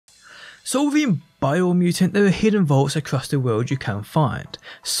So within Biomutant there are hidden vaults across the world you can find.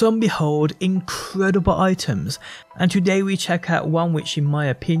 Some behold incredible items, and today we check out one which in my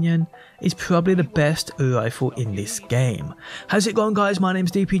opinion is probably the best rifle in this game. How's it going guys, my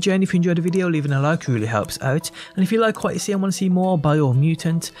name's DPJ, and if you enjoyed the video leaving a like really helps out, and if you like what you see and want to see more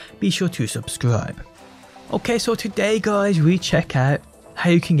Biomutant, be sure to subscribe. Okay, so today guys we check out how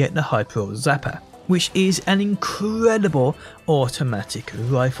you can get the Hyprozapper, which is an incredible automatic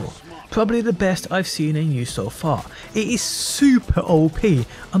rifle. Probably the best I've seen and used so far. It is super OP,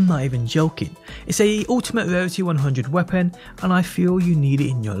 I'm not even joking. It's a ultimate rarity 100 weapon and I feel you need it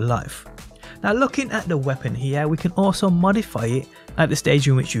in your life. Now looking at the weapon here, we can also modify it at the stage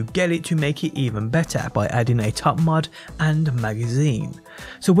in which you get it to make it even better by adding a top mod and magazine.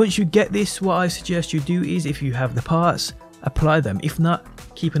 So once you get this, what I suggest you do is, if you have the parts, apply them. If not,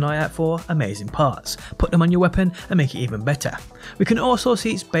 keep an eye out for amazing parts, put them on your weapon and make it even better. We can also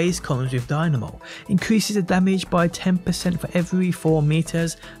see its base comes with dynamo, increases the damage by 10% for every 4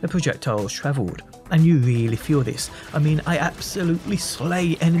 meters the projectiles travelled, and you really feel this. I mean, I absolutely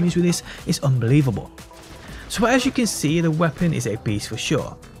slay enemies with this, it's unbelievable. So as you can see, the weapon is a beast for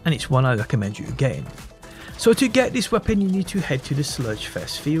sure, and it's one I recommend you getting. So to get this weapon you need to head to the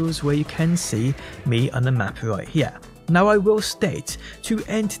Sludgefest fields, where you can see me on the map right here. Now I will state, to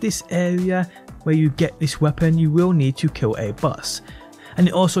enter this area where you get this weapon you will need to kill a boss, and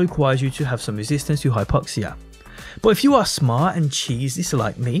it also requires you to have some resistance to hypoxia. But if you are smart and cheese this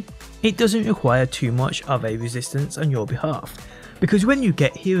like me, it doesn't require too much of a resistance on your behalf, because when you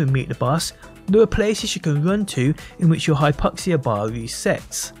get here and meet the boss, there are places you can run to in which your hypoxia bar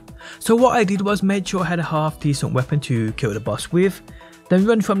resets. So what I did was made sure I had a half decent weapon to kill the boss with, then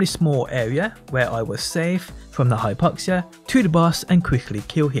run from this small area where I was safe from the hypoxia to the boss and quickly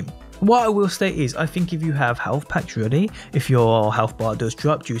kill him. What I will state is, I think if you have health packs ready, if your health bar does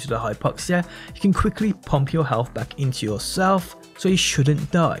drop due to the hypoxia, you can quickly pump your health back into yourself, so you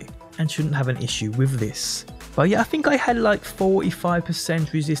shouldn't die and shouldn't have an issue with this. But yeah, I think I had like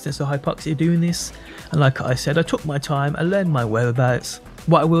 45% resistance to hypoxia doing this, and like I said, I took my time, I learned my whereabouts.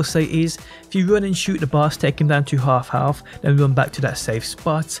 What I will say is, if you run and shoot the boss, take him down to half health, then run back to that safe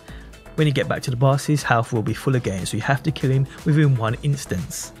spot. When you get back to the boss, his health will be full again, so you have to kill him within one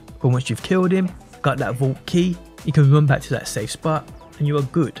instance. But once you've killed him, got that vault key, you can run back to that safe spot and you are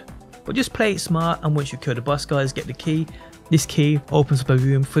good. But just play it smart, and once you kill the boss guys, get the key. This key opens up a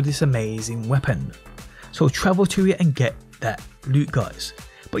room for this amazing weapon. So travel to it and get that loot guys.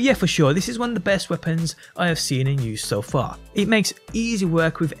 But yeah, for sure, this is one of the best weapons I have seen and used so far. It makes easy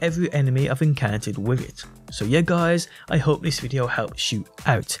work with every enemy I've encountered with it. So yeah guys, I hope this video helps you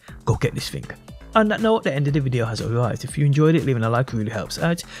out. Go get this thing. On that note, the end of the video has arrived. If you enjoyed it, leaving a like really helps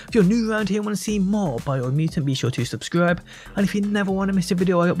out. If you're new around here and want to see more Biomutant, be sure to subscribe. And if you never want to miss a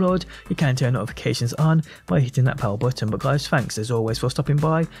video I upload, you can turn notifications on by hitting that bell button. But guys, thanks as always for stopping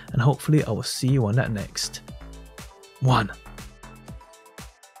by, and hopefully I will see you on that next one.